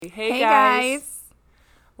Hey guys.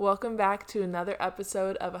 Welcome back to another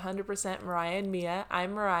episode of 100% Mariah and Mia.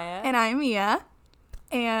 I'm Mariah. And I'm Mia.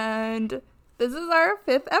 And this is our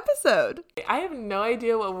 5th episode. I have no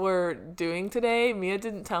idea what we're doing today. Mia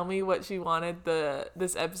didn't tell me what she wanted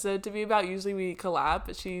this episode to be about. Usually we collab,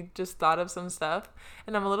 but she just thought of some stuff.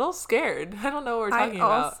 And I'm a little scared. I don't know what we're talking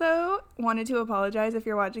about. I also wanted to apologize if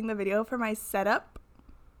you're watching the video for my setup,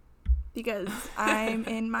 because I'm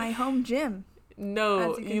in my home gym.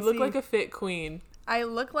 No, you look like a fit queen. I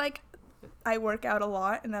look like I work out a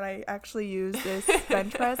lot and that I actually use this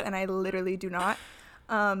bench press, and I literally do not.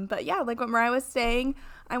 But yeah, like what Mariah was saying,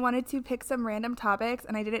 I wanted to pick some random topics,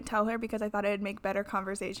 and I didn't tell her because I thought it would make better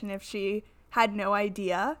conversation if she had no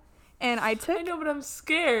idea. And I know, but I'm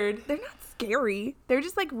scared. They're not scary. They're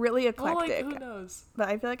just like really eclectic. Well, who knows? But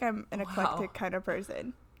I feel like I'm an eclectic kind of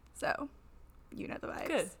person. So, you know the vibes.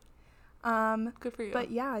 Good. Good for you.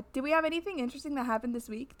 But yeah, do we have anything interesting that happened this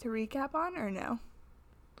week to recap on, or no?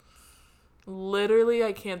 Literally,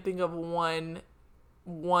 I can't think of one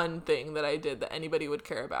thing that I did that anybody would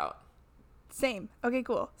care about. Same. Okay,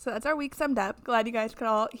 cool. So that's our week summed up. Glad you guys could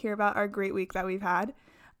all hear about our great week that we've had.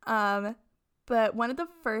 But one of the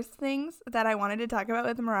first things that I wanted to talk about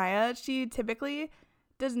with Mariah, she typically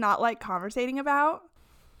does not like conversating about,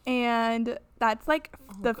 and that's like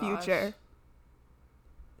the future.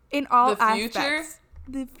 In all aspects.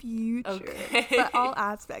 The future? Okay. But all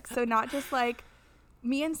aspects. So not just like,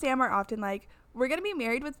 me and Sam are often like, we're going to be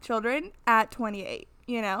married with children at 28,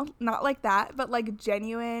 you know? Not like that, but like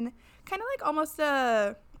genuine, kind of like almost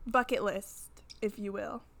a bucket list, if you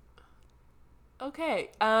will. Okay.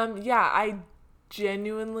 Yeah, I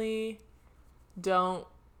genuinely don't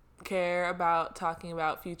care about talking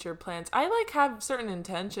about future plans. I like have certain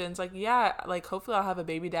intentions. Like, yeah, like hopefully I'll have a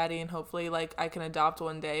baby daddy and hopefully like I can adopt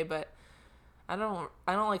one day, but I don't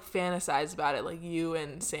like fantasize about it like you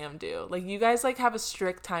and Sam do. Like, you guys like have a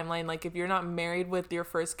strict timeline. Like, if you're not married with your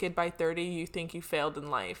first kid by 30, you think you failed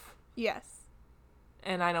in life. Yes.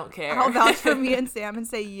 And I don't care. I'll vouch for me and Sam and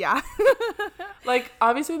say yeah. Like,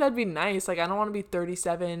 obviously that'd be nice. Like, I don't want to be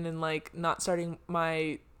 37 and like not starting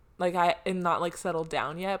my, like, I am not like settled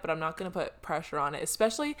down yet, but I'm not going to put pressure on it.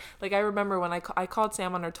 Especially, like, I remember when I called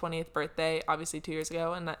Sam on her 20th birthday, obviously 2 years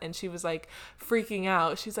ago, and she was like freaking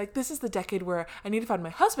out. She's like, this is the decade where I need to find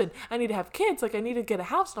my husband. I need to have kids. Like, I need to get a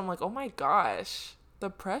house. And I'm like, oh my gosh,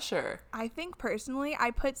 the pressure. I think personally,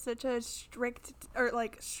 I put such a strict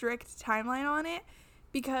timeline on it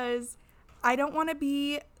because I don't want to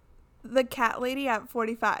be the cat lady at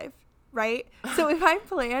 45. Right? So if I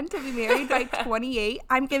plan to be married by 28,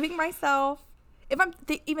 I'm giving myself, if I'm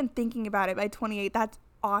even thinking about it by 28, that's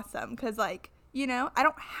awesome. Because, like, you know, I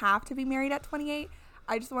don't have to be married at 28.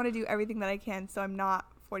 I just want to do everything that I can so I'm not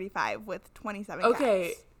 45 with 27 Okay.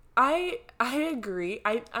 cats. I agree.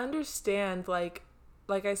 I understand, like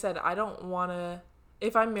I said, I don't want to,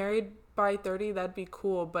 if I'm married by 30, that'd be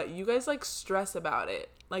cool. But you guys, like, stress about it.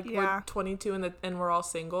 Like, yeah. We're 22 and we're all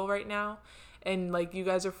single right now. And, like, you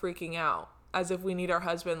guys are freaking out as if we need our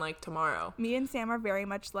husband, like, tomorrow. Me and Sam are very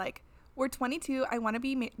much like, we're 22. I want to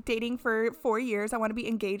be dating for 4 years. I want to be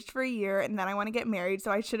engaged for a year. And then I want to get married.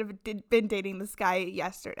 So I should have been dating this guy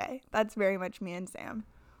yesterday. That's very much me and Sam.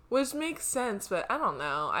 Which makes sense, but I don't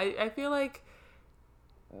know. I feel like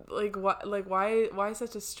why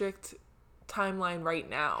such a strict timeline right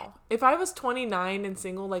now? If I was 29 and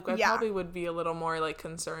single, like, I probably would be a little more, like,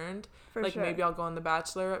 concerned. For like, sure. Maybe I'll go on The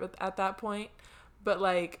Bachelor at that point. But,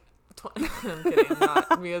 like, I'm kidding. I'm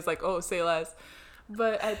not. Mia's like, oh, say less.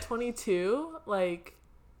 But at 22, like,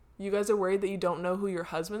 you guys are worried that you don't know who your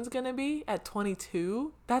husband's gonna be at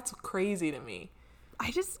 22? That's crazy to me.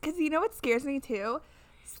 Because you know what scares me too?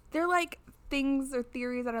 They're like things or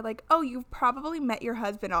theories that are like, oh, you've probably met your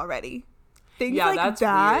husband already. Things like that's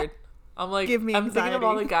that. Weird. I'm like, give me I'm thinking of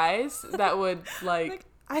all the guys that would like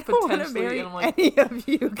I don't want to marry any of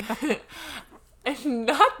you guys. And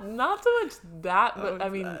not so much that, but I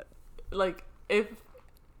mean, like, if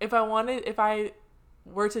I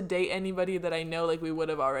were to date anybody that I know, like, we would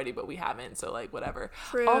have already, but we haven't, so, like, whatever.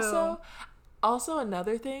 True. Also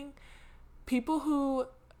another thing, people who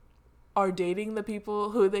are dating the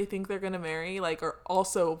people who they think they're gonna marry, like, are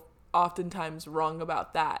also oftentimes wrong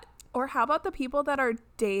about that. Or how about the people that are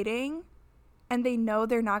dating and they know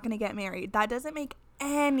they're not going to get married? That doesn't make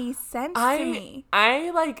any sense to me.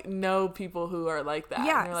 I, like, know people who are like that.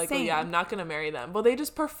 Yeah, and they're like, same. oh, yeah, I'm not going to marry them. Well, they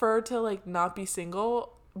just prefer to, like, not be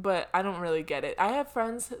single, but I don't really get it. I have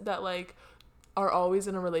friends that, like, are always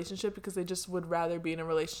in a relationship because they just would rather be in a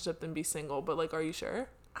relationship than be single. But, like, are you sure?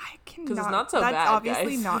 I cannot. Because it's not so That's bad,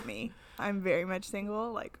 obviously guys. not me. I'm very much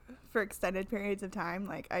single, like, for extended periods of time.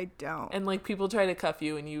 Like, I don't. And, like, people try to cuff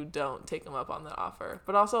you and you don't take them up on the offer.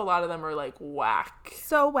 But also a lot of them are, like, whack.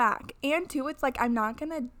 So whack. And, too, it's like I'm not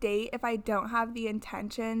going to date if I don't have the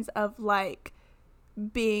intentions of, like,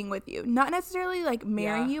 being with you. Not necessarily, like,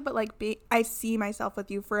 marrying you, but, like, I see myself with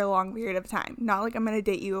you for a long period of time. Not like I'm going to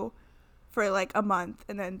date you for, like, a month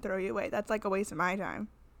and then throw you away. That's, like, a waste of my time.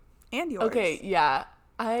 And yours. Okay, yeah.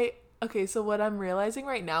 Okay, so what I'm realizing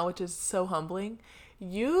right now, which is so humbling,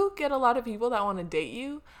 you get a lot of people that want to date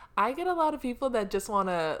you. I get a lot of people that just want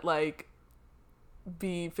to, like,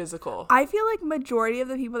 be physical. I feel like majority of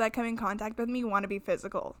the people that come in contact with me want to be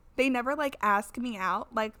physical. They never, like, ask me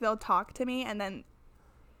out. Like, they'll talk to me and then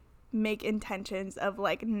make intentions of,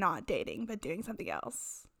 like, not dating but doing something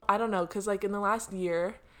else. I don't know, because, like, in the last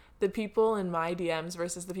year, the people in my DMs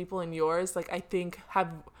versus the people in yours, like, I think have,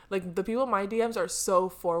 like, the people in my DMs are so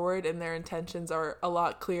forward and their intentions are a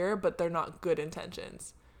lot clearer, but they're not good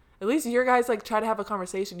intentions. At least your guys, like, try to have a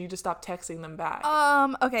conversation. You just stop texting them back.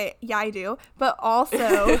 Okay, yeah, I do. But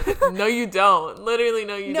also... No, you don't. Literally,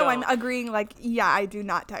 no, you don't. No, I'm agreeing, like, yeah, I do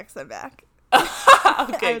not text them back. Okay, I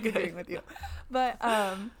was good. agreeing with you. But,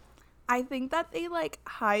 I think that they, like,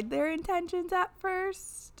 hide their intentions at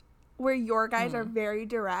first, where your guys are very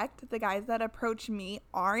direct. The guys that approach me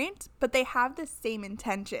aren't, but they have the same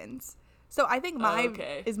intentions. So I think mine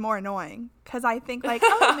is more annoying because I think, like,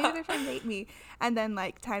 oh, maybe they're trying to date me. And then,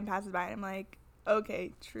 like, time passes by and I'm like,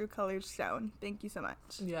 okay, true colors shown. Thank you so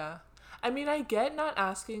much. Yeah. I mean, I get not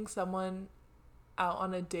asking someone out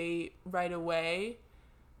on a date right away,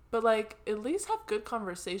 but, like, at least have good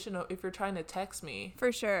conversation if you're trying to text me.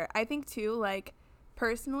 For sure. I think, too, like,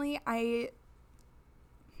 personally, how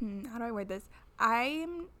do I word this?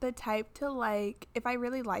 I'm the type to, like, if I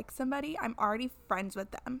really like somebody, I'm already friends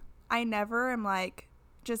with them. I never am, like,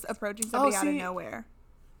 just approaching somebody out of nowhere.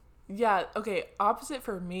 Yeah, okay, opposite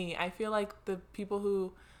for me. I feel like the people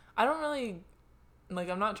who, I don't really, like,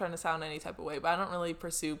 I'm not trying to sound any type of way, but I don't really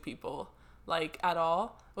pursue people, like, at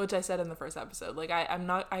all, which I said in the first episode. Like,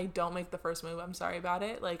 I don't make the first move. I'm sorry about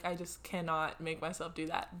it. Like, I just cannot make myself do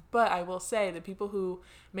that. But I will say the people who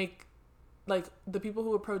make, like, the people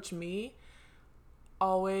who approach me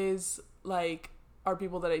always, like, are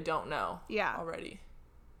people that I don't know already.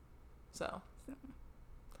 So,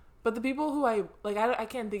 but the people who I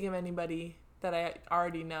can't think of anybody that I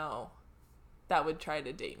already know that would try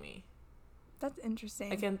to date me. That's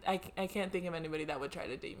interesting. I can't think of anybody that would try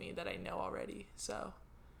to date me that I know already. So,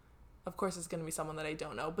 of course, it's gonna be someone that I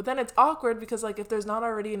don't know. But then it's awkward because, like, if there's not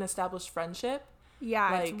already an established friendship,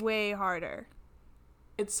 like, it's way harder.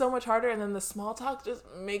 It's so much harder, and then the small talk just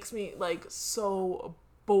makes me, like, so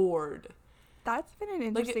bored. That's been an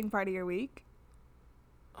interesting part of your week.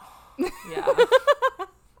 Yeah.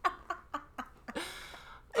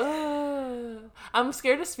 I'm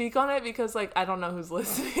scared to speak on it because, like, I don't know who's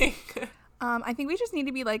listening. I think we just need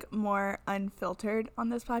to be, like, more unfiltered on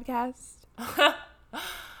this podcast.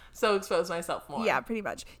 So expose myself more. Yeah, pretty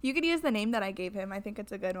much. You could use the name that I gave him. I think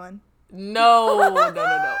it's a good one. No.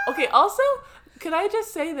 Okay, also, could I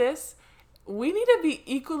just say this? We need to be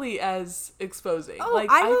equally as exposing. Oh, like,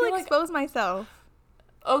 I will expose myself.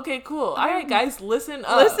 Okay, cool. All right, guys, listen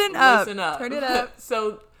up. Listen up. Turn it up.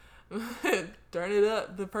 So, turn it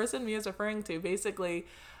up. The person Mia's referring to, basically,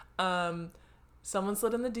 someone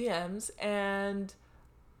slid in the DMs, and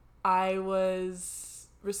I was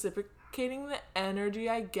reciprocating the energy,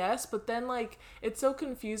 I guess. But then, like, it's so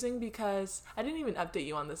confusing because I didn't even update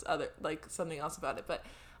you on this other, like, something else about it. But,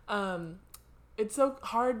 it's so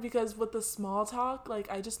hard because with the small talk,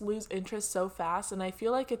 like, I just lose interest so fast, and I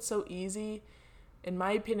feel like it's so easy. In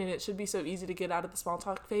my opinion, it should be so easy to get out of the small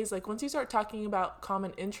talk phase. Like, once you start talking about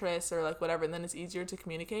common interests or, like, whatever, and then it's easier to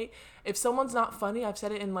communicate. If someone's not funny, I've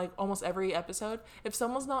said it in, like, almost every episode. If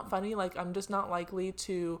someone's not funny, like, I'm just not likely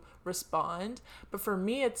to respond. But for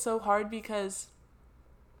me, it's so hard because,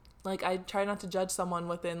 like, I try not to judge someone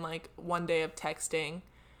within, like, one day of texting.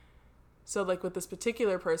 So, like, with this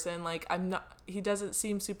particular person, like, he doesn't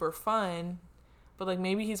seem super fun. But, like,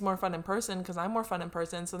 maybe he's more fun in person because I'm more fun in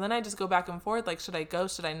person. So then I just go back and forth. Like, should I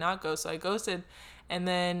ghost? Should I not ghost? So I ghosted. And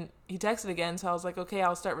then he texted again. So I was like, okay,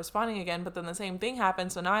 I'll start responding again. But then the same thing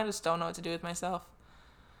happened. So now I just don't know what to do with myself.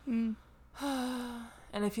 And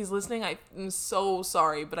if he's listening, I'm so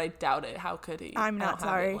sorry. But I doubt it. How could he? I'm not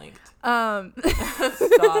sorry.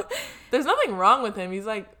 Stop. There's nothing wrong with him. He's,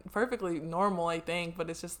 like, perfectly normal, I think.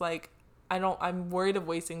 But it's just, like, I'm worried of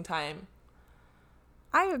wasting time.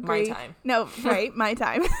 I agree. My time. No, right? My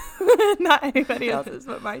time. Not anybody else's,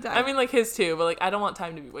 but my time. I mean, like, his too, but, like, I don't want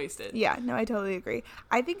time to be wasted. Yeah, no, I totally agree.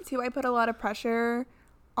 I think, too, I put a lot of pressure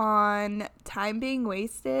on time being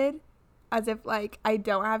wasted as if like I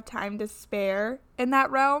don't have time to spare in that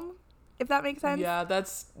realm, if that makes sense. Yeah,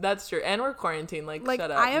 that's true. And we're quarantined. Like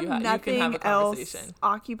shut up. I have you can nothing have a conversation. else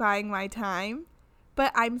occupying my time,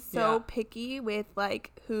 but I'm so Yeah. picky with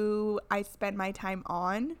like who I spend my time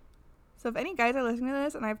on. So if any guys are listening to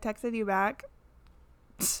this and I've texted you back,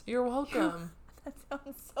 You're welcome. that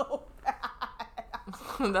sounds so bad.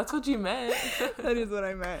 That's what you meant. That is what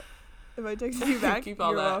I meant. If I texted you back, Keep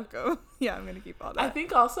all you're that. welcome. Yeah, I'm gonna keep all that. I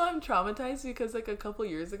think also I'm traumatized because like a couple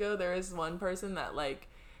years ago there was one person that like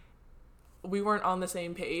we weren't on the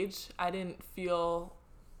same page. I didn't feel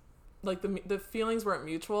like the feelings weren't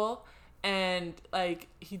mutual, and like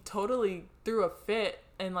he totally threw a fit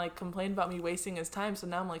and like complained about me wasting his time. So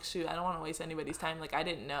now I'm like, shoot, I don't want to waste anybody's time. Like I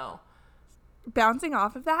didn't know. Bouncing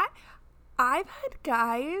off of that, I've had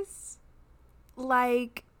guys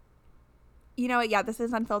like, you know what, yeah, this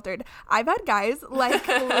is unfiltered. I've had guys like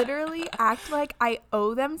literally act like I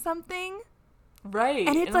owe them something, Right.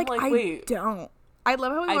 and it's and like, I'm I wait. don't. I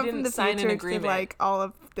love how we I went from didn't the sign an future to agreement. like all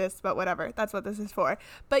of this, but whatever. That's what this is for.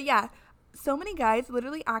 But yeah, so many guys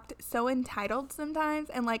literally act so entitled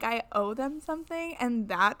sometimes, and like I owe them something, and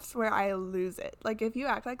that's where I lose it. Like if you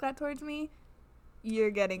act like that towards me,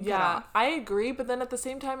 you're getting cut Yeah, off. I agree, but then at the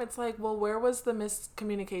same time, it's like, well, where was the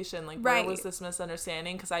miscommunication? Like, where Right. was this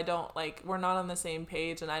misunderstanding? Because I don't, like, we're not on the same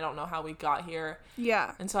page, and I don't know how we got here.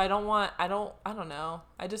 Yeah. And so I don't know.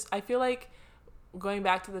 I feel like going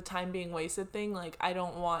back to the time being wasted thing, like, I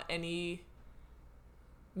don't want any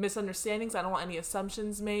misunderstandings. I don't want any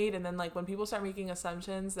assumptions made. And then, like, when people start making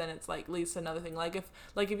assumptions, then it's, like, leads to another thing. Like, if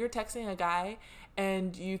you're texting a guy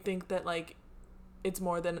and you think that, like, it's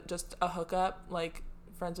more than just a hookup, like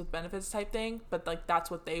friends with benefits type thing, but like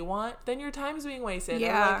that's what they want, then your time's being wasted.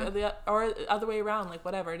 Yeah. Or the other way around, like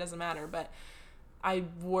whatever, it doesn't matter. But I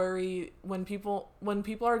worry when people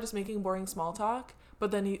are just making boring small talk,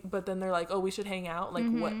 but then they're like, oh, we should hang out, like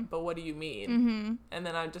what do you mean? And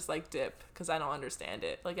then I just like dip because I don't understand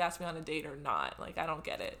it. Like ask me on a date or not, like I don't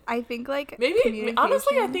get it. I think like Maybe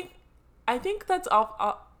honestly communication- I think that's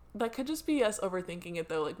all. That could just be us overthinking it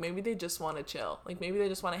though. Like maybe they just want to chill. Like maybe they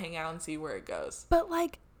just want to hang out and see where it goes. But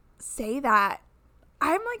like say that.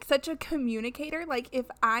 I'm like such a communicator. Like if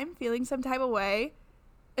I'm feeling some type of way,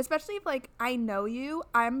 especially if like I know you,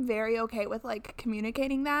 I'm very okay with like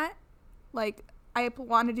communicating that. Like I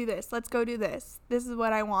want to do this. Let's go do this. This is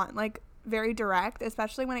what I want. Like very direct,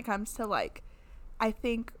 especially when it comes to like I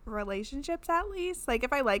think relationships at least. Like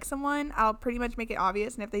if I like someone, I'll pretty much make it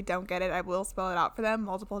obvious, and if they don't get it, I will spell it out for them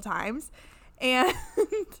multiple times. And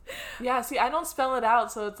yeah, see, I don't spell it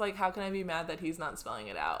out, so it's like how can I be mad that he's not spelling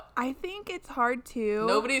it out? I think it's hard to.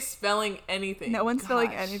 Nobody's spelling anything. No one's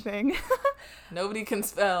spelling Gosh. anything. Nobody can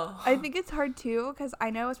spell. I think it's hard too because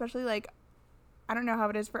I know, especially like, I don't know how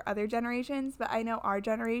it is for other generations, but I know our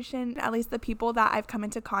generation, at least the people that I've come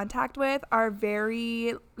into contact with, are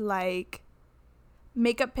very like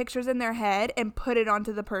make up pictures in their head and put it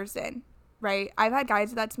onto the person, right? I've had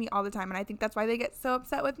guys do that to me all the time, and I think that's why they get so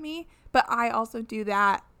upset with me. But I also do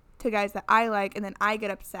that to guys that I like, and then I get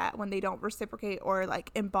upset when they don't reciprocate or like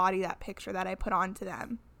embody that picture that I put onto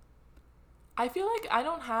them. I feel like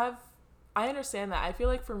I understand that. I feel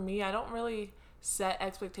like for me, I don't really set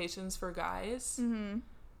expectations for guys. Mm-hmm.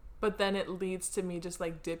 But then it leads to me just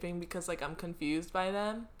like dipping because like I'm confused by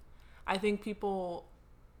them. I think people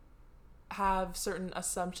have certain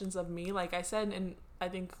assumptions of me. Like I said in I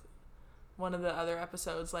think one of the other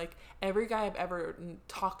episodes, like every guy I've ever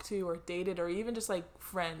talked to or dated or even just like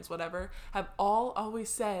friends, whatever, have always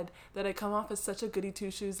said that I come off as such a goody two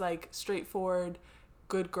shoes, like straightforward,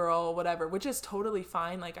 good girl, whatever, which is totally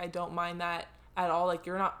fine. Like I don't mind that at all. Like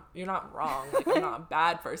you're not wrong. Like I'm not a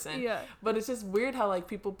bad person. Yeah. But it's just weird how like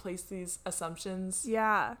people place these assumptions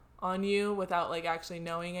Yeah. on you without like actually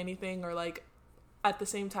knowing anything, or like at the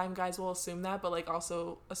same time guys will assume that, but like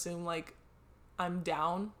also assume like I'm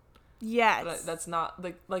down. Yes. But that's not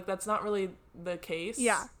like that's not really the case.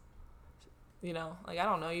 Yeah. You know, like I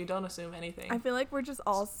don't know, you don't assume anything. I feel like we're just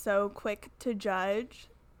all so quick to judge,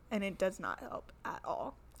 and it does not help at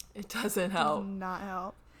all. It doesn't It help. does not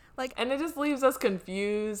help. Like, And it just leaves us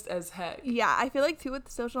confused as heck. yeah, I feel like too with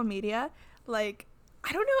social media, like,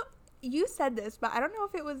 I don't know, you said this, but I don't know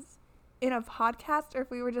if it was in a podcast or if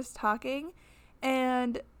we were just talking,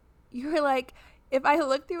 and you were like, if I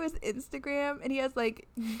look through his Instagram and he has like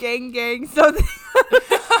gang something.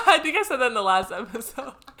 I think I said that in the last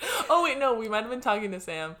episode. Oh wait, no, we might have been talking to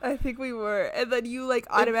Sam. I think we were, and then you like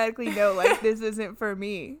automatically know like this isn't for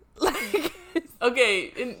me. Like,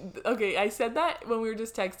 Okay, I said that when we were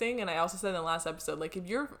just texting, and I also said in the last episode, like if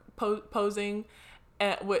you're posing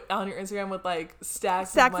on your Instagram with like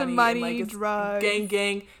stacks of of money and like it's drugs,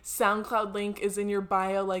 gang, SoundCloud link is in your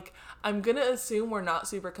bio. Like, I'm gonna assume we're not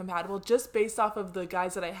super compatible just based off of the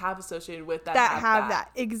guys that I have associated with that have that.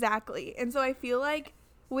 Exactly. And so I feel like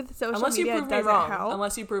with social unless media, you prove it doesn't me wrong. help.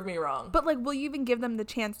 Unless you prove me wrong. But like, will you even give them the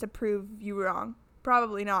chance to prove you wrong?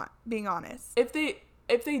 Probably not. Being honest. If they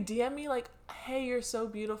DM me like, hey, you're so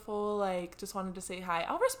beautiful, like, just wanted to say hi,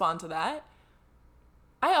 I'll respond to that.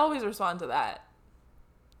 I always respond to that.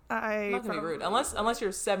 I'm not gonna be rude unless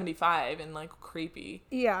you're 75 and like creepy.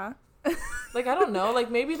 Yeah. Like, I don't know.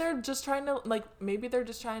 Like, maybe they're just trying to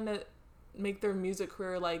make their music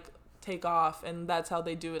career like take off, and that's how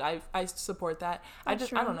they do it. I support that. I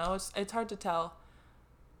don't know. It's hard to tell.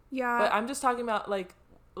 Yeah. But I'm just talking about like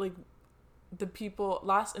the people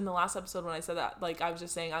in the last episode when I said that, like, I was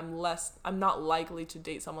just saying I'm not likely to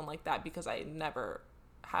date someone like that because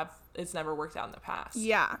it's never worked out in the past.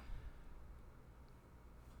 Yeah.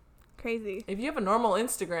 Crazy. If you have a normal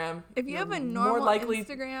Instagram, you're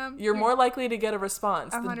more likely to get a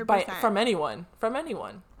response 100%. from anyone.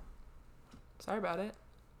 Sorry about it.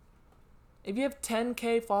 If you have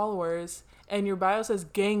 10K followers and your bio says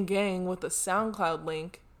gang with a SoundCloud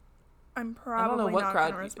link, I'm probably not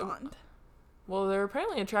going to respond. Well, they're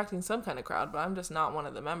apparently attracting some kind of crowd, but I'm just not one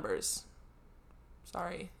of the members.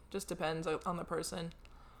 Sorry. Just depends on the person.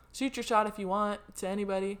 Shoot your shot if you want to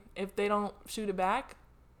anybody. If they don't shoot it back,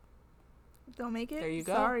 don't make it. There you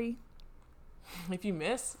go. Sorry. If you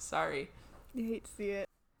miss, sorry. You hate to see it.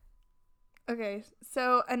 Okay,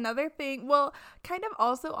 so another thing, well, kind of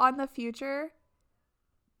also on the future,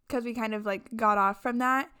 because we kind of like got off from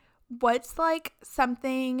that. What's like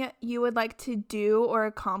something you would like to do or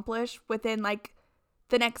accomplish within like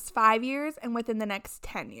the next 5 years and within the next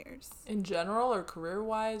 10 years? In general or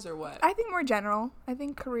career-wise or what? I think more general. I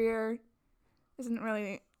think career isn't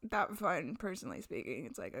really that fun, personally speaking.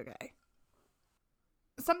 It's like, okay.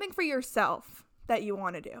 Something for yourself that you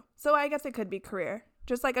want to do. So I guess it could be career.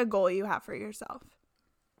 Just like a goal you have for yourself.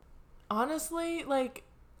 Honestly, like,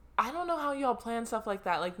 I don't know how y'all plan stuff like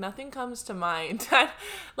that. Like, nothing comes to mind.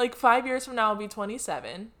 Like, 5 years from now, I'll be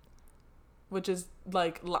 27. Which is,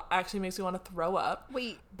 like, actually makes me want to throw up.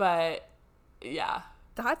 Wait. But, yeah.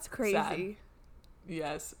 That's crazy. Sad.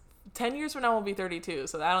 Yes. 10 years from now, we'll be 32.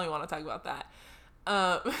 So I don't even want to talk about that.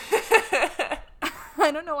 I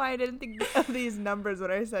don't know why I didn't think of these numbers when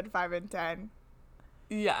I said 5 and 10.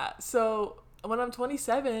 Yeah. So when I'm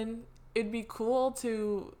 27, it'd be cool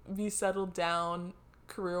to be settled down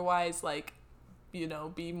career-wise, like, you know,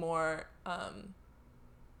 be more, I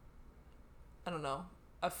don't know,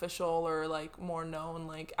 official or like more known,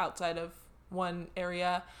 like outside of one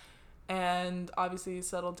area, and obviously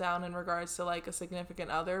settle down in regards to like a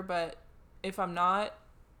significant other. But if I'm not,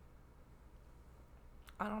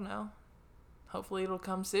 I don't know. Hopefully it'll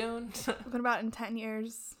come soon. What about in 10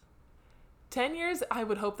 years? 10 years, I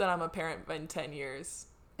would hope that I'm a parent in 10 years.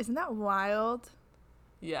 Isn't that wild?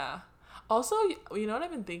 Yeah. Also, you know what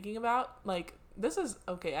I've been thinking about? Like, this is,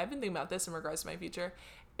 okay, I've been thinking about this in regards to my future.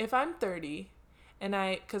 If I'm 30, and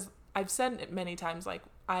because I've said it many times, like,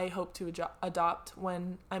 I hope to adopt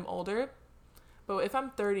when I'm older. But if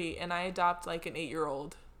I'm 30 and I adopt, like, an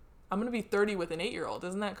 8-year-old, I'm going to be 30 with an 8-year-old.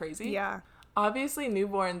 Isn't that crazy? Yeah. Obviously,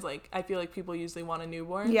 newborns, like, I feel like people usually want a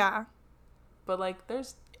newborn. Yeah. But, like,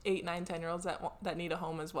 there's 8, 9, 10-year-olds that need a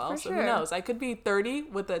home as well. For so sure. Who knows? I could be 30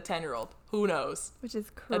 with a 10-year-old. Who knows? Which is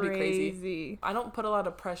crazy. That'd be crazy. I don't put a lot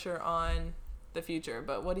of pressure on the future,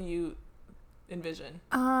 but what do you envision?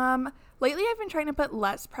 Lately I've been trying to put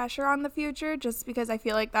less pressure on the future just because I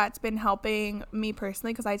feel like that's been helping me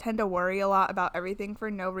personally, because I tend to worry a lot about everything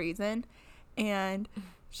for no reason. And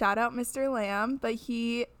shout out Mr. Lamb, but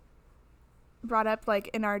he brought up, like,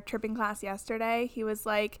 in our tripping class yesterday, he was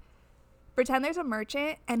like, pretend there's a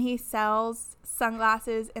merchant and he sells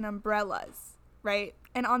sunglasses and umbrellas, right?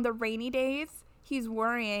 And on the rainy days, he's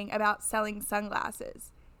worrying about selling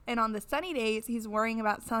sunglasses. And on the sunny days, he's worrying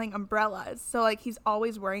about selling umbrellas. So, like, he's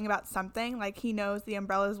always worrying about something. Like, he knows the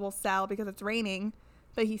umbrellas will sell because it's raining,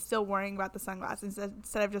 but he's still worrying about the sunglasses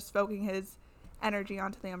instead of just focusing his energy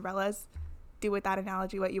onto the umbrellas. Do with that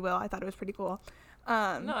analogy what you will. I thought it was pretty cool.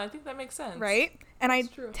 No, I think that makes sense. Right? And That's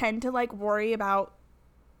I true. tend to, like, worry about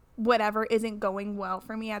whatever isn't going well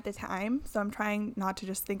for me at the time. So I'm trying not to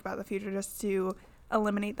just think about the future, just to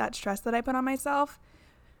eliminate that stress that I put on myself.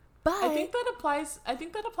 But I think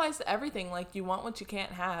that applies to everything. Like, you want what you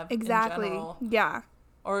can't have. Exactly. In general. Yeah.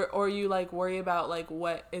 Or you, like, worry about, like,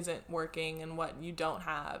 what isn't working and what you don't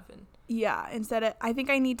have. And Yeah. I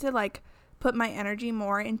think I need to, like, put my energy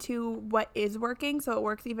more into what is working so it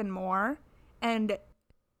works even more. And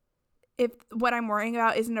if what I'm worrying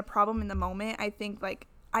about isn't a problem in the moment, I think like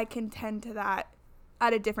I can tend to that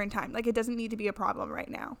at a different time. Like it doesn't need to be a problem right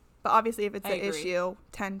now. But obviously if it's an issue,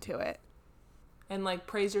 tend to it. And like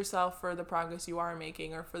praise yourself for the progress you are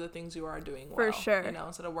making or for the things you are doing well. For sure. You know,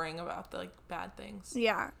 instead of worrying about the like bad things.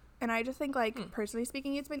 Yeah. And I just think like personally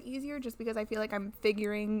speaking, it's been easier just because I feel like I'm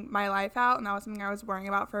figuring my life out, and that was something I was worrying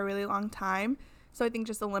about for a really long time. So I think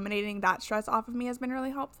just eliminating that stress off of me has been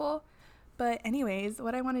really helpful. But anyways,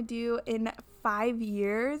 what I want to do in 5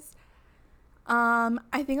 years,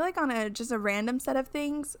 I think like on just a random set of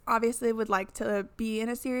things, obviously would like to be in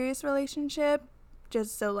a serious relationship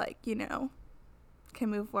just so like, you know, can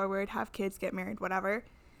move forward, have kids, get married, whatever.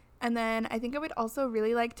 And then I think I would also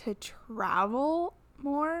really like to travel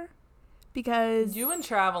more because you and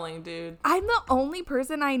traveling, dude. I'm the only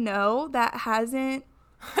person I know that hasn't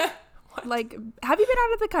like, have you been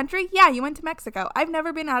out of the country? Yeah, you went to Mexico. I've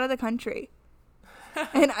never been out of the country.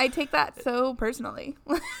 And I take that so personally.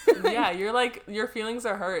 Yeah, you're like, your feelings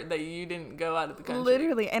are hurt that you didn't go out of the country.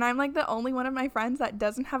 Literally. And I'm like the only one of my friends that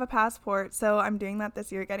doesn't have a passport. So I'm doing that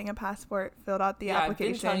this year, getting a passport, filled out the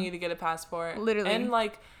application. I've been telling you to get a passport. Literally. And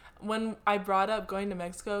like, when I brought up going to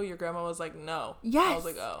Mexico, your grandma was like, no. Yes. I was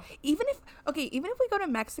like, oh. Even if we go to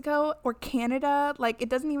Mexico or Canada, like it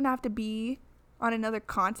doesn't even have to be on another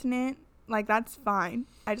continent. Like that's fine.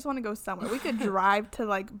 I just want to go somewhere. We could drive to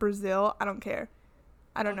like Brazil. I don't care.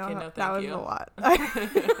 I don't know. That was a lot.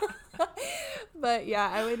 But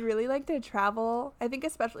yeah, I would really like to travel. I think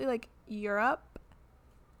especially like Europe.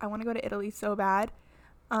 I want to go to Italy so bad.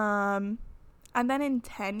 And then in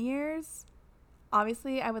 10 years,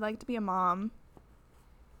 obviously I would like to be a mom.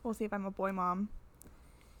 We'll see if I'm a boy mom.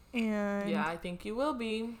 And yeah, I think you will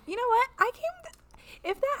be. You know what?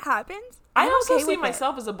 If that happens, I also see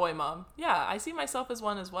myself as a boy mom. Yeah, I see myself as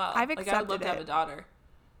one as well. I've accepted I would love to have a daughter.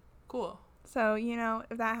 Cool. So, you know,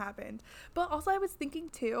 if that happened. But also I was thinking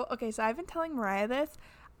too, okay, so I've been telling Mariah this.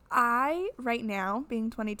 I, right now, being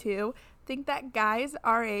 22, think that guys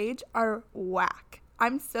our age are whack.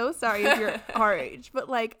 I'm so sorry if you're our age. But,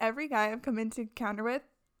 like, every guy I've come into encounter with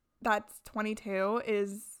that's 22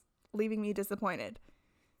 is leaving me disappointed.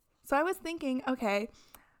 So I was thinking, okay,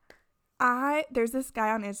 there's this guy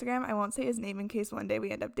on Instagram. I won't say his name in case one day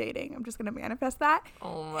we end up dating. I'm just going to manifest that.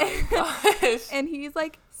 Oh my gosh. And he's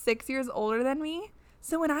like 6 years older than me.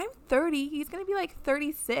 So when I'm 30, he's going to be like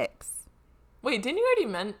 36. Wait, didn't you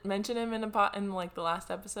already mention him in like the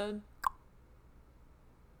last episode?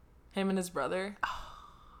 Him and his brother? Oh,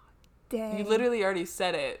 dang. You literally already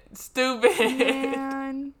said it. Stupid.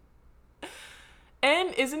 Man.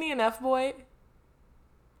 And isn't he an F-boy?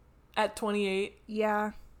 At 28?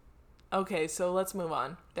 Yeah. Okay, so let's move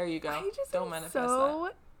on. There you go. I just don't manifest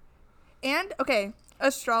that. And, okay,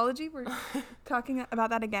 astrology, we're talking about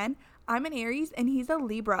that again. I'm an Aries, and he's a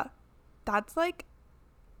Libra. That's, like,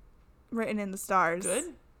 written in the stars.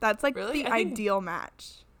 Good. That's, like, Really? the ideal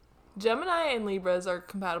match. Gemini and Libras are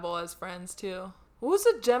compatible as friends, too. What was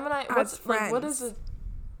a Gemini? As friends. Like, what is it?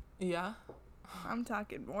 Yeah. I'm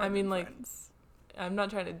talking more than like, friends. I'm not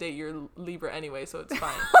trying to date your Libra anyway, so it's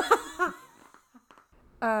fine.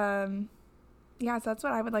 Yeah, so that's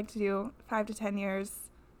what I would like to do 5 to 10 years.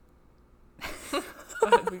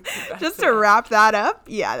 Just to wrap that up,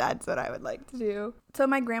 yeah, that's what I would like to do. So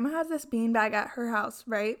my grandma has this beanbag at her house,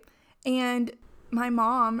 right? And my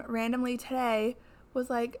mom randomly today was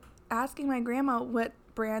like asking my grandma what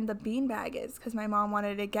brand the beanbag is because my mom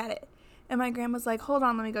wanted to get it. And my grandma's like, hold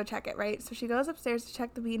on, let me go check it, right? So she goes upstairs to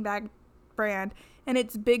check the beanbag brand, and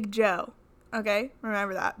it's Big Joe. Okay?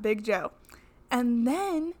 Remember that. Big Joe. And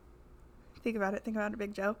then, think about it,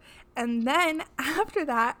 Big Joe. And then after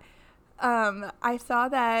that, I saw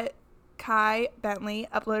that Kai Bentley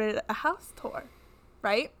uploaded a house tour,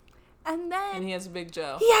 right? And he has a Big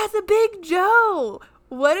Joe. He has a Big Joe.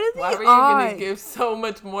 What are the odds? Why were you going to give so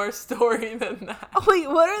much more story than that? Oh, wait,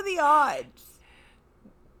 what are the odds?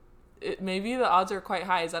 Maybe the odds are quite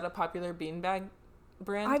high. Is that a popular beanbag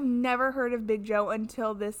brand? I've never heard of Big Joe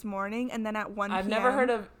until this morning, and then at 1 p.m. I've never heard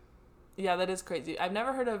of... Yeah, that is crazy. I've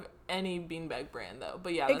never heard of any beanbag brand, though.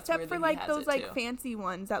 But yeah, that's except weird for, that like, he has those, it, like, too. fancy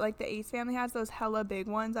ones that, like, the Ace family has, those hella big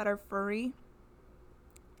ones that are furry.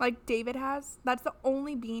 Like David has. That's the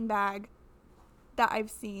only beanbag that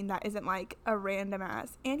I've seen that isn't, like, a random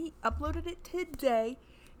ass. And he uploaded it today,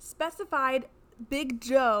 specified Big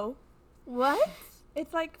Joe. What?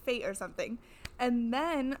 It's like fate or something. And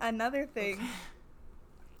then another thing. Okay.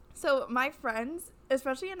 So my friends,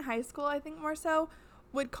 especially in high school, I think more so,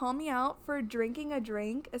 would call me out for drinking a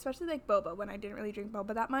drink, especially like boba when I didn't really drink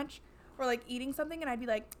boba that much, or like eating something and I'd be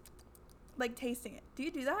like tasting it. Do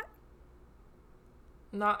you do that?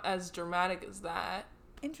 Not as dramatic as that.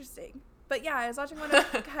 Interesting. But yeah, I was watching one of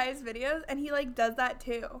the guy's videos, and he like does that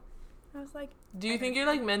too. I was like, Do you think you're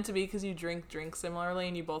like meant to be because you drink drinks similarly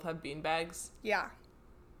and you both have bean bags? yeah.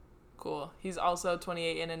 Cool. He's also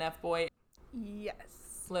 28 and an F-boy.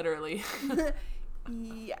 Yes. Literally.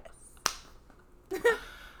 Yes.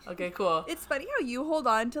 Okay, cool. It's funny how you hold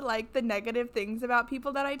on to like the negative things about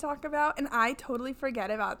people that I talk about, and I totally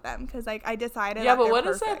forget about them because like I decided. Yeah, that but they're what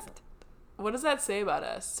perfect. what does that say about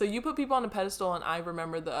us? So you put people on a pedestal and I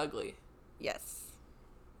remember the ugly. Yes.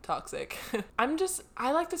 Toxic.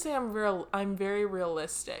 I like to say I'm very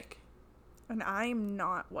realistic. And I'm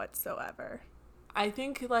not whatsoever. I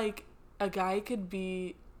think like a guy could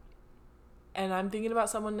be, and I'm thinking about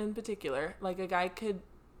someone in particular, like a guy could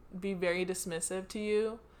be very dismissive to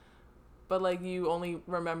you, but like you only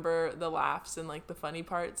remember the laughs and like the funny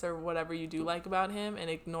parts or whatever you do like about him and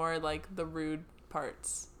ignore like the rude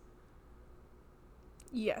parts.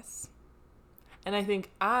 Yes. And I think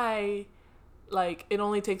like it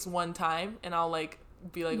only takes one time and I'll like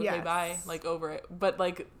be like, okay, Yes. bye, like over it. But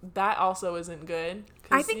like that also isn't good.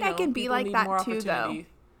 I think I can be people like need that more too, though. opportunity.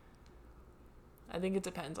 I think it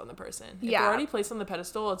depends on the person. If Yeah. they're already placed on the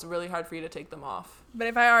pedestal, it's really hard for you to take them off. But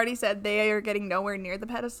if I already said they are getting nowhere near the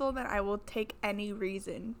pedestal, then I will take any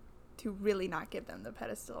reason to really not give them the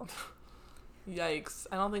pedestal. Yikes.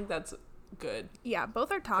 I don't think that's good Yeah,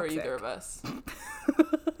 both are for toxic. either of us.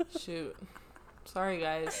 Shoot. Sorry,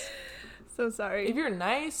 guys. So sorry. If you're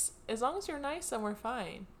nice, as long as you're nice, then we're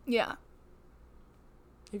fine. Yeah.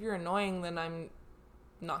 If you're annoying, then I'm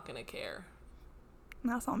not going to care.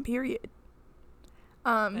 That's on period.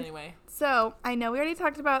 Anyway. So, I know we already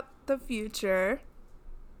talked about the future.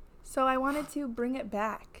 So, I wanted to bring it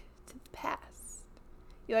back to the past.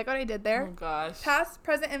 You like what I did there? Oh, gosh. Past,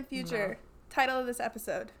 present, and future. No. Title of this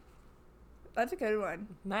episode. That's a good one.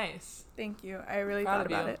 Nice. Thank you. I really Proud thought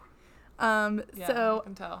of about you. it. Yeah, I So,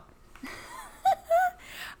 can tell.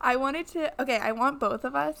 I want both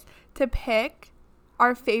of us to pick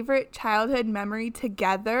our favorite childhood memory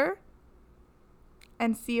together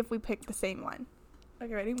and see if we pick the same one.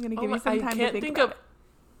 Okay, ready? I'm going to give you some time to think about it.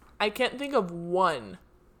 I can't think of one.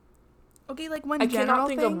 Okay, like one I general cannot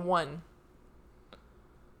think thing? of one.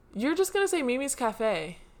 You're just going to say Mimi's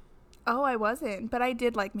Cafe. Oh, I wasn't, but I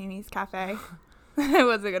did like Mimi's Cafe. I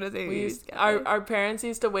wasn't going to say Mimi's Cafe. Our parents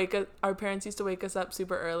used to wake us up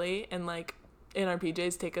super early and like in our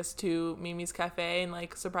PJs take us to Mimi's Cafe and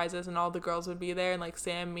like surprise us, and all the girls would be there and like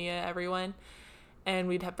Sam, Mia, everyone. And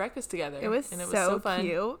we'd have breakfast together. It was so so fun.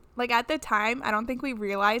 cute. Like at the time, I don't think we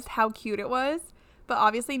realized how cute it was. But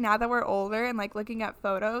obviously now that we're older and like looking at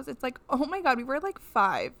photos, it's like, oh my God, we were like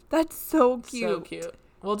 5. That's so cute. So cute.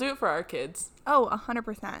 We'll do it for our kids. Oh,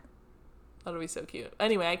 100%. That'll be so cute.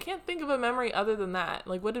 Anyway, I can't think of a memory other than that.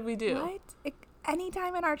 Like, what did we do? What? Any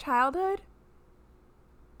time in our childhood?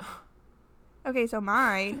 Okay, so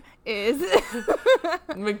mine is...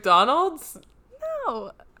 McDonald's?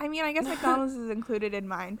 No. I mean, I guess McDonald's is included in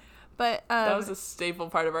mine. But That was a staple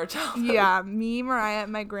part of our childhood. yeah, me, Mariah,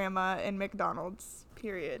 and my grandma in McDonald's,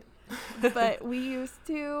 period. But we used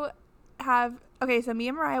to have... Okay, so me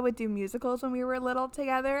and Mariah would do musicals when we were little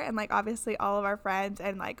together. And, like, obviously all of our friends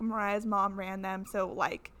and, like, Mariah's mom ran them. So,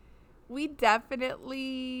 like, we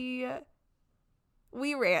definitely...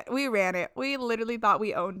 We ran it. We literally thought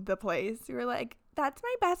we owned the place. We were like, that's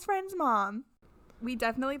my best friend's mom. We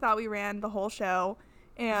definitely thought we ran the whole show.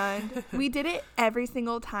 And we did it every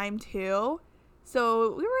single time, too.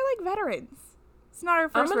 So we were, like, veterans. It's not our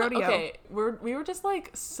first rodeo. Okay, we were just,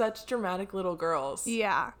 like, such dramatic little girls.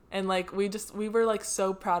 Yeah. And, like, we were, like,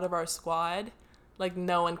 so proud of our squad. Like,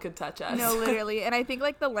 no one could touch us. No, literally. And I think,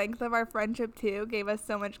 like, the length of our friendship, too, gave us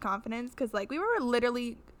so much confidence. Because, like, we were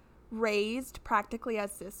literally raised practically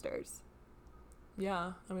as sisters.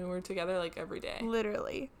 Yeah. I mean, we were together, like, every day.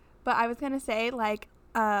 Literally. But I was going to say, like,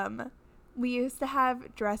 we used to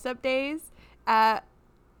have dress-up days at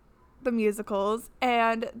the musicals,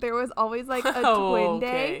 and there was always, like, a twin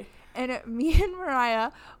day. And me and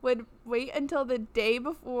Mariah would wait until the day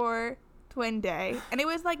before twin day. And it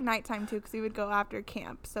was, like, nighttime, too, because we would go after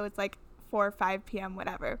camp. So it's, like, 4 or 5 p.m.,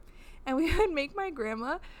 whatever. And we would make my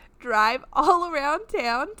grandma drive all around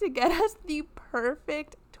town to get us the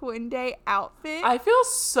perfect twin day outfit. I feel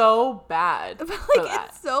so bad. But, for like, that.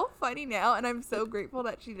 it's so funny now, and I'm so grateful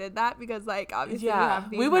that she did that because, like, obviously we Yeah, have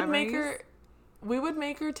these we would memories.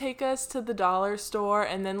 make her take us to the dollar store,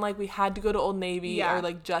 and then like we had to go to Old Navy Yeah. or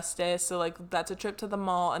like Justice, so like that's a trip to the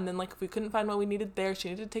mall, and then like if we couldn't find what we needed there, she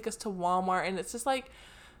needed to take us to Walmart, and it's just like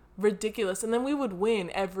ridiculous. And then we would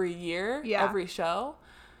win every year, Yeah. every show,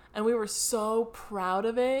 and we were so proud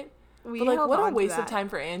of it. We But like, held what on a to waste of that. time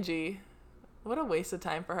for Angie. What a waste of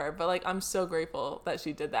time for her. But, like, I'm so grateful that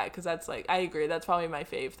she did that because that's, like, I agree. That's probably my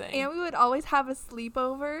fave thing. And we would always have a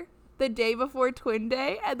sleepover the day before Twin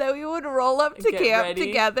Day, and then we would roll up to camp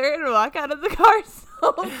together and walk out of the car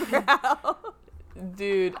so proud.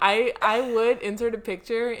 Dude, I would insert a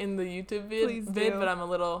picture in the YouTube vid, but I'm a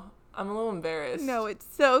little embarrassed. No, it's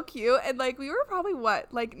so cute. And, like, we were probably,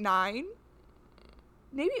 what, like 9?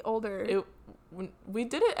 Maybe older. We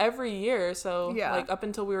did it every year, so, yeah. like, up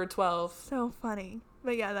until we were 12. So funny.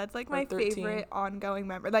 But, yeah, that's, like, my 13. favorite ongoing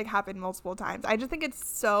memory. Like, happened multiple times. I just think it's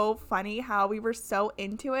so funny how we were so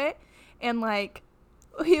into it. And, like,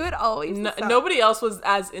 we would always... nobody else was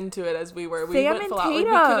as into it as we were. Sam and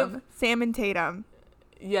Tatum. Sam and Tatum.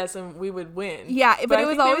 Yes, and we would win. Yeah, but it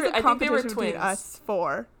was always a competition between us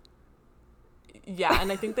 4. Yeah,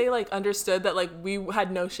 and I think they, like, understood that, like, we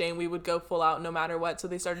had no shame. We would go full out no matter what. So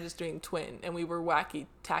they started just doing twin, and we were wacky,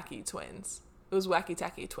 tacky twins. It was wacky,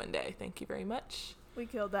 tacky twin day. Thank you very much. We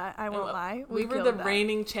killed that. I won't lie. We were the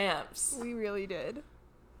reigning champs. We really did.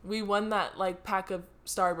 We won that, like, pack of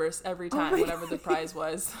Starburst every time, whatever the prize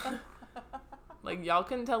was. Like, y'all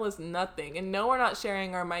can tell us nothing. And no, we're not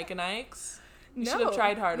sharing our Mike and Ike's. You should have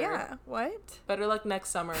tried harder. Yeah, what? Better luck next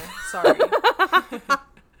summer. Sorry.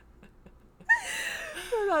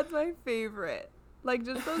 That's my favorite. Like,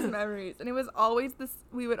 just those memories. And it was always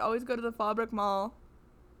we would always go to the Fallbrook Mall.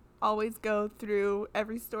 Always go through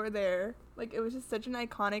every store there. Like, it was just such an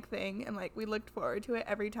iconic thing. And, like, we looked forward to it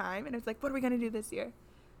every time. And it was like, what are we going to do this year?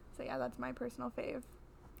 So, yeah, that's my personal fave.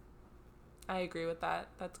 I agree with that.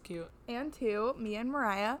 That's cute. And, too, me and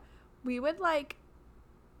Mariah, we would, like,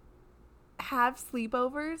 have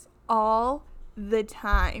sleepovers all the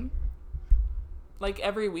time. Like,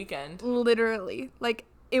 every weekend. Literally. Like,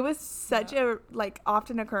 it was such a, like,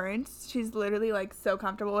 often occurrence. She's literally, like, so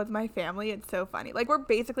comfortable with my family. It's so funny. Like, we're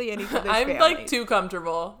basically in each other's I'm, families. like, too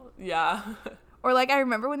comfortable. Yeah. Or, like, I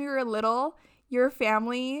remember when we were little, your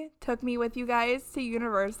family took me with you guys to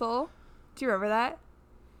Universal. Do you remember that?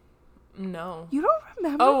 No. You don't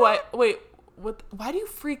remember that? Wait. What? Why do you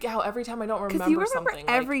freak out every time I don't remember something? Because you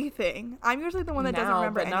remember everything. I'm usually the one that doesn't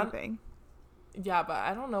remember anything. Yeah, but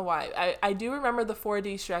I don't know why. I do remember the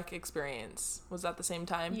 4D Shrek experience. Was that the same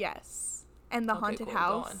time? Yes. And the haunted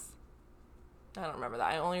house. I don't remember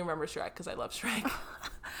that. I only remember Shrek because I love Shrek.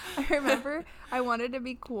 I remember I wanted to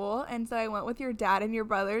be cool, and so I went with your dad and your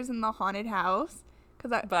brothers in the haunted house.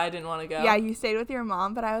 But I didn't want to go. Yeah, you stayed with your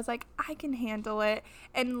mom, but I was like, I can handle it.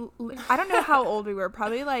 And I don't know how old we were.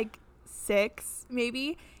 Probably like 6,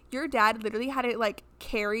 maybe. Your dad literally had to, like,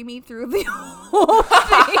 carry me through the whole thing.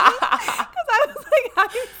 Because I was like,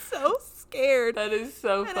 I'm so scared. That is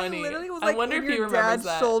so funny. I literally was, like, I wonder if your he remembers dad's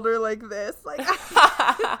that. shoulder like this. Like,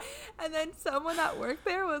 and then someone that worked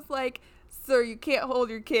there was like, sir, you can't hold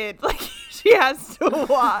your kid. Like, she has to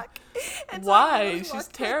walk. And why? She's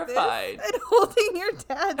terrified. Like and holding your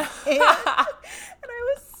dad's hand. And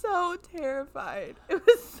I was so terrified. It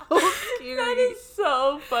was so scary. That is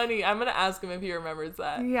so funny. I'm going to ask him if he remembers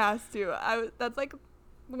that. He has to. That's like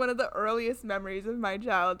one of the earliest memories of my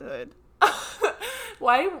childhood.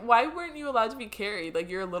 Why weren't you allowed to be carried? Like,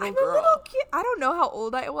 you're a little girl. A little kid. I don't know how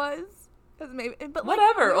old I was. But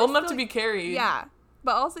whatever. Like, old enough to be carried. Yeah.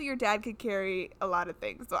 But also your dad could carry a lot of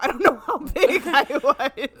things, so I don't know how big I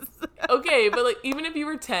was. Okay, but, like, even if you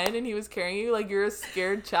were 10 and he was carrying you, like, you're a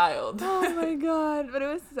scared child. Oh my god, but it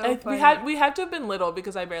was so funny. We had to have been little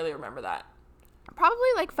because I barely remember that. Probably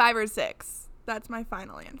like 5 or 6. That's my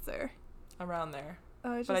final answer. Around there.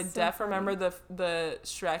 Oh, but I remember the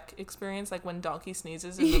Shrek experience, like when Donkey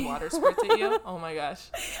sneezes and the water spurts at you. Oh my gosh.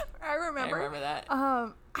 I remember that. I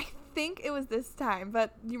think it was this time,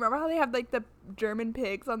 but you remember how they have like the German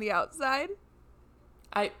pigs on the outside?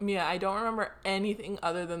 I don't remember anything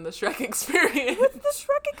other than the Shrek experience. What's the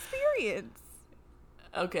Shrek experience?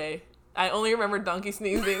 Okay. I only remember Donkey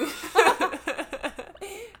sneezing.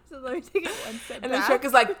 So let me take it one step back. And then Shrek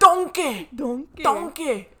is like, Donkey! Donkey!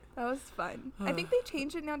 Donkey! That was fun. I think they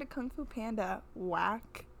changed it now to Kung Fu Panda.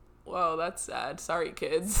 Whack. Whoa, that's sad. Sorry,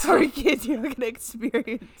 kids. Sorry, kids. You're not going to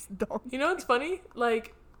experience Donkey. You know what's funny?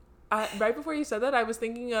 Like, right before you said that, I was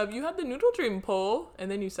thinking of, you had the Noodle Dream poll,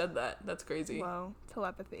 and then you said that. That's crazy. Whoa.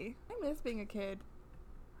 Telepathy. I miss being a kid.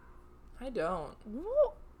 I don't.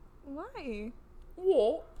 Why?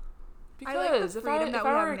 What? Because I like the freedom that we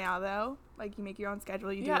have now, though. Like, you make your own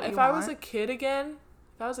schedule. You do what you want. If I was a kid again,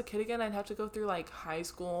 I'd have to go through, like, high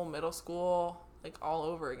school, middle school, like, all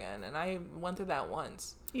over again. And I went through that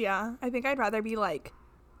once. Yeah. I think I'd rather be, like...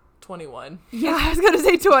 21. Yeah, I was going to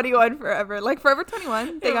say 21 forever. Like, Forever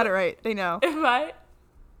 21. They got it right. They know. If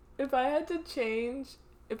I had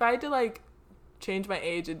to, like, change my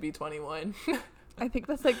age, it'd be 21. I think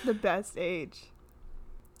that's like the best age.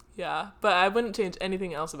 Yeah, but I wouldn't change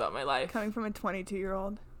anything else about my life. Coming from a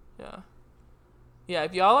 22-year-old. Yeah. Yeah,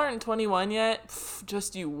 if y'all aren't 21 yet,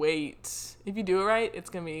 just you wait. If you do it right, it's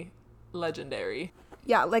going to be legendary.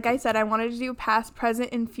 Yeah, like I said, I wanted to do past, present,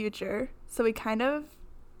 and future. So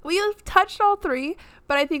we've touched all three,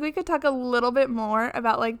 but I think we could talk a little bit more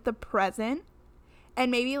about like the present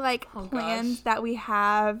and maybe like plans that we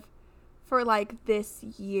have for like this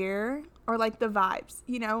year, or like the vibes,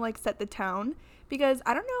 like set the tone. Because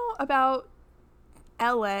I don't know about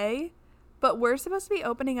LA, but we're supposed to be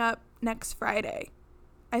opening up next Friday.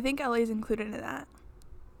 I think LA is included in that.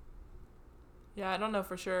 Yeah, I don't know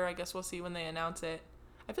for sure. I guess we'll see when they announce it.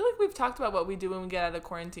 I feel like we've talked about what we do when we get out of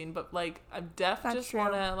quarantine, but like I just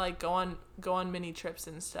want to like go on mini trips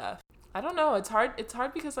and stuff. I don't know. It's hard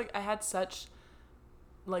because like I had such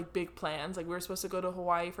like big plans. Like we were supposed to go to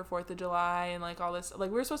Hawaii for 4th of July and like all this. Like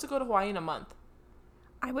we were supposed to go to Hawaii in a month.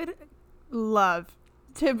 I would love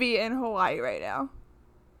to be in Hawaii right now.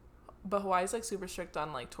 But Hawaii's like super strict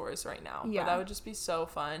on like tourists right now. Yeah. But that would just be so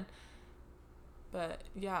fun. But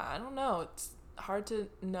yeah, I don't know. It's hard to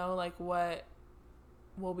know like what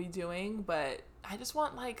we'll be doing, but I just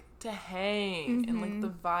want like to hang and like the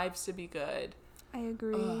vibes to be good. I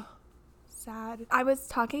agree. Ugh. Sad. I was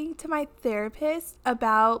talking to my therapist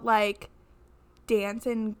about like dance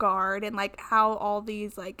and guard and like how all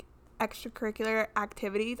these like extracurricular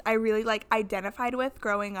activities I really like identified with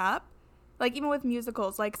growing up. Like even with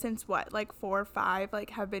musicals, like since what, like 4 or 5, like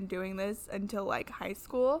have been doing this until like high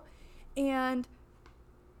school. And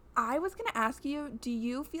I was gonna ask you, do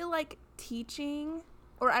you feel like teaching,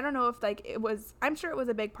 or I don't know if like it was, I'm sure it was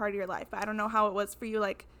a big part of your life, but I don't know how it was for you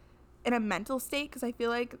like in a mental state, because I feel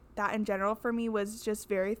like that in general for me was just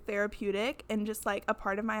very therapeutic and just like a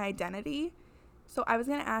part of my identity. So I was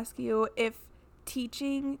gonna ask you if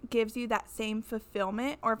teaching gives you that same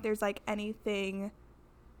fulfillment, or if there's like anything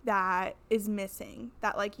that is missing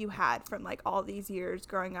that like you had from like all these years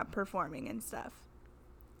growing up performing and stuff.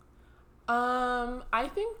 I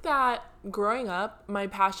think that growing up, my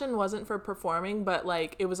passion wasn't for performing, but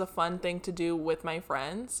like it was a fun thing to do with my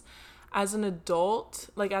friends. As an adult,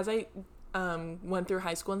 like as I went through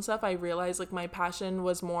high school and stuff, I realized like my passion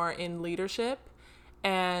was more in leadership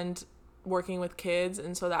and working with kids,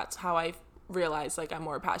 and so that's how I realized like I'm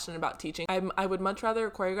more passionate about teaching. I would much rather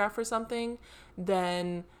choreograph for something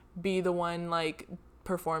than be the one like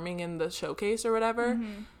performing in the showcase or whatever.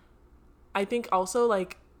 I think also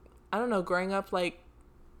like, I don't know, growing up, like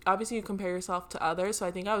obviously you compare yourself to others, so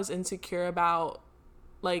I think I was insecure about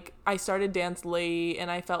like I started dance late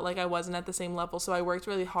and I felt like I wasn't at the same level, so I worked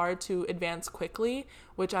really hard to advance quickly,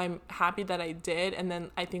 which I'm happy that I did. And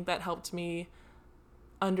then I think that helped me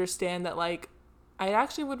understand that like I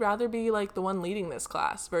actually would rather be like the one leading this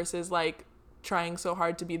class versus like trying so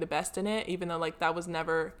hard to be the best in it, even though like that was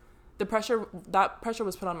never that pressure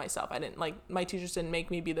was put on myself. I didn't like, my teachers didn't make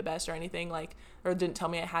me be the best or anything, like, or didn't tell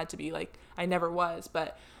me I had to be, like I never was.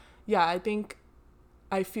 But yeah, I think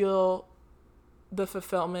I feel the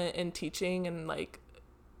fulfillment in teaching, and like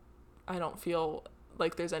I don't feel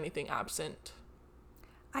like there's anything absent.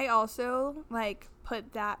 I also like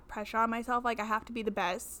put that pressure on myself, like I have to be the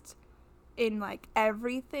best in like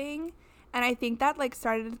everything, and I think that like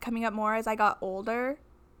started coming up more as I got older,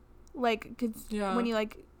 like cause when you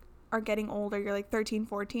like are getting older, you're like 13,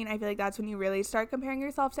 14, I feel like that's when you really start comparing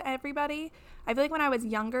yourself to everybody. I feel like when I was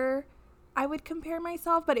younger I would compare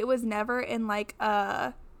myself, but it was never in like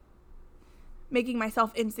a making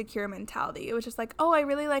myself insecure mentality. It was just like, oh, I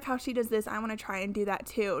really like how she does this, I want to try and do that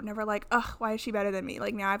too. Never like, ugh, why is she better than me?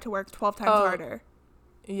 Like now I have to work 12 times harder.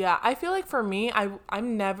 Yeah, I feel like for me,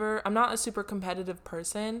 I'm not a super competitive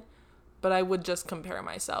person, but I would just compare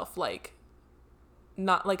myself, like,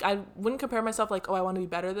 not, like, I wouldn't compare myself, like, oh, I want to be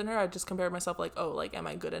better than her. I'd just compare myself, like, oh, like, am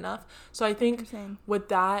I good enough? So I think with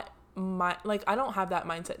that, I don't have that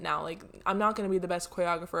mindset now. Like, I'm not going to be the best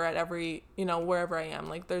choreographer at every, wherever I am.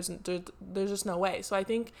 Like, there's just no way. So I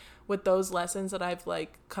think with those lessons that I've,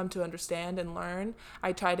 like, come to understand and learn,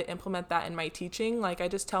 I try to implement that in my teaching. Like, I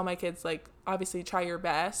just tell my kids, like, obviously try your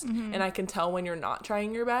best, and I can tell when you're not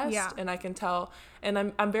trying your best, and I can tell,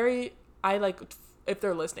 and if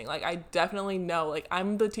they're listening, like, I definitely know, like,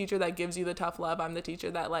 I'm the teacher that gives you the tough love. I'm the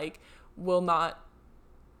teacher that, like, will not,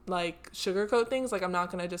 like, sugarcoat things. Like, I'm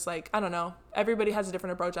not gonna just, like, I don't know, everybody has a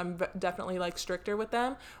different approach. I'm definitely, like, stricter with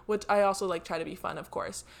them, which I also, like, try to be fun, of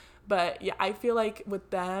course. But yeah, I feel like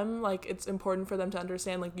with them, like, it's important for them to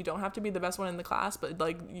understand, like, you don't have to be the best one in the class, but,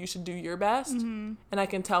 like, you should do your best. And I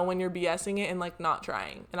can tell when you're BSing it and, like, not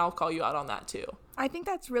trying, and I'll call you out on that too. I think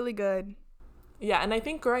that's really good. Yeah, and I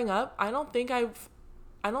think growing up, I don't think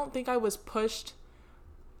I was pushed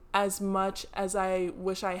as much as I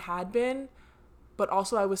wish I had been, but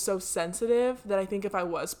also I was so sensitive that I think if I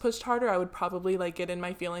was pushed harder, I would probably like get in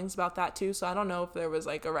my feelings about that too. So I don't know if there was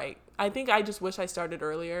like a right. I think I just wish I started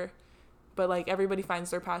earlier, but like everybody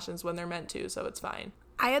finds their passions when they're meant to, so it's fine.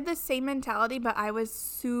 I had the same mentality, but I was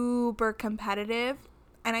super competitive,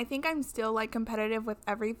 and I think I'm still like competitive with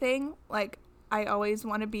everything. Like I always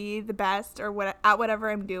want to be the best or at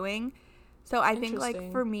whatever I'm doing. So I think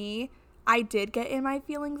like for me, I did get in my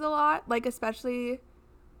feelings a lot, like especially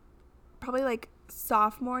probably like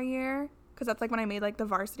sophomore year, because that's like when I made like the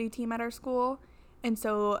varsity team at our school. And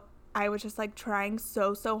so I was just like trying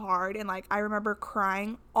so hard, and like I remember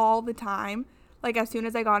crying all the time. Like as soon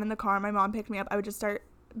as I got in the car and my mom picked me up, I would just start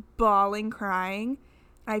bawling, crying.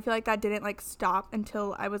 And I feel like that didn't like stop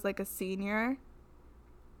until I was like a senior.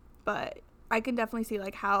 But I can definitely see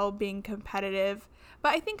like how being competitive, but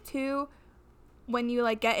I think too, when you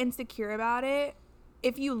like get insecure about it,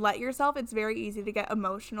 if you let yourself, it's very easy to get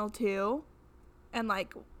emotional too, and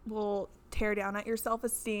like will tear down at your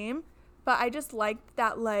self-esteem. But I just liked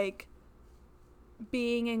that, like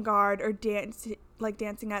being in guard or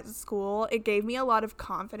dancing at school, it gave me a lot of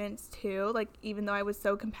confidence too. Like even though I was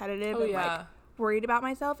so competitive like worried about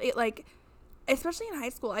myself, it like, especially in high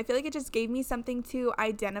school, I feel like it just gave me something to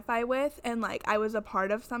identify with, and like I was a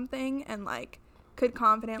part of something, and like could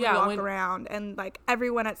confidently walk around, and like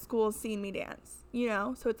everyone at school seen me dance, you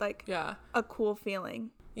know? So it's like a cool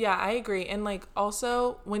feeling. Yeah, I agree. And like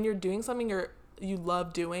also when you're doing something you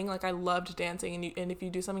love doing, like I loved dancing, and if you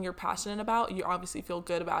do something you're passionate about, you obviously feel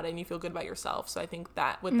good about it and you feel good about yourself. So I think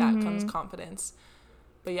that with that comes confidence.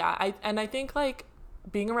 But yeah, I think like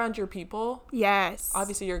being around your people, yes,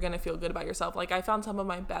 obviously you're gonna feel good about yourself. Like I found some of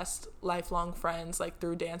my best lifelong friends like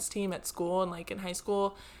through dance team at school and like in high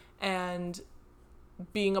school, and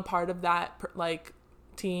being a part of that like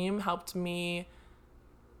team helped me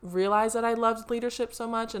realize that I loved leadership so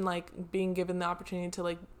much, and like being given the opportunity to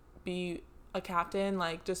like be a captain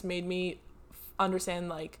like just made me understand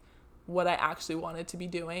like what I actually wanted to be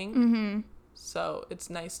doing. So it's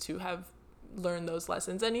nice to have learned those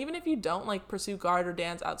lessons. And even if you don't like pursue guard or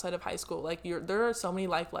dance outside of high school, like there are so many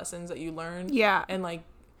life lessons that you learn and like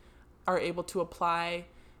are able to apply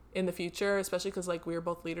in the future, especially because like we were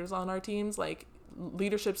both leaders on our teams. Like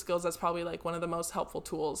leadership skills, that's probably like one of the most helpful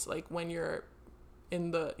tools like when you're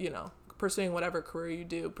in the, you know, pursuing whatever career you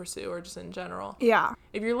do pursue, or just in general. Yeah.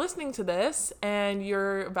 If you're listening to this and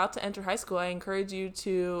you're about to enter high school, I encourage you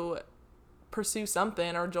to pursue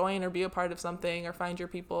something or join or be a part of something or find your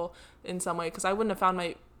people in some way, because I wouldn't have found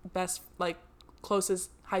my best like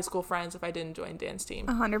closest high school friends if I didn't join dance team.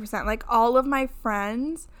 100%. Like all of my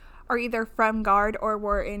friends are either from guard or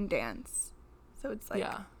were in dance, so it's like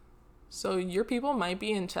so your people might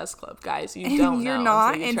be in chess club, guys. You don't know. You're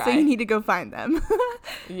not, and so you need to go find them.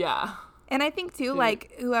 Yeah. And I think too,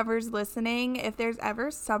 like whoever's listening, if there's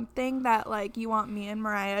ever something that like you want me and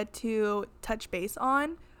Mariah to touch base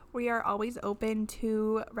on, we are always open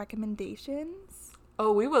to recommendations.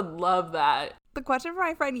 Oh, we would love that. The question for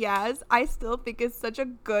my friend Yaz, I still think is such a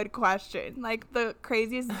good question. Like the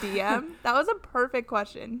craziest DM. That was a perfect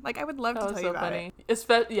question. Like I would love to tell you about it.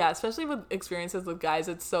 Especially with experiences with guys,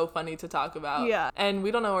 it's so funny to talk about. Yeah. And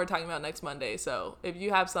we don't know what we're talking about next Monday. So if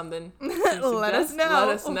you have something to let us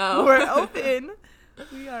know. We're open.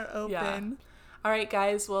 We are open. Yeah. All right,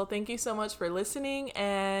 guys. Well, thank you so much for listening,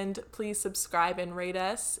 and please subscribe and rate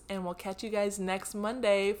us, and we'll catch you guys next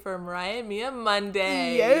Monday for Mariah and Mia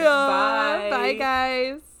Monday. Yeah. Bye,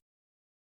 guys.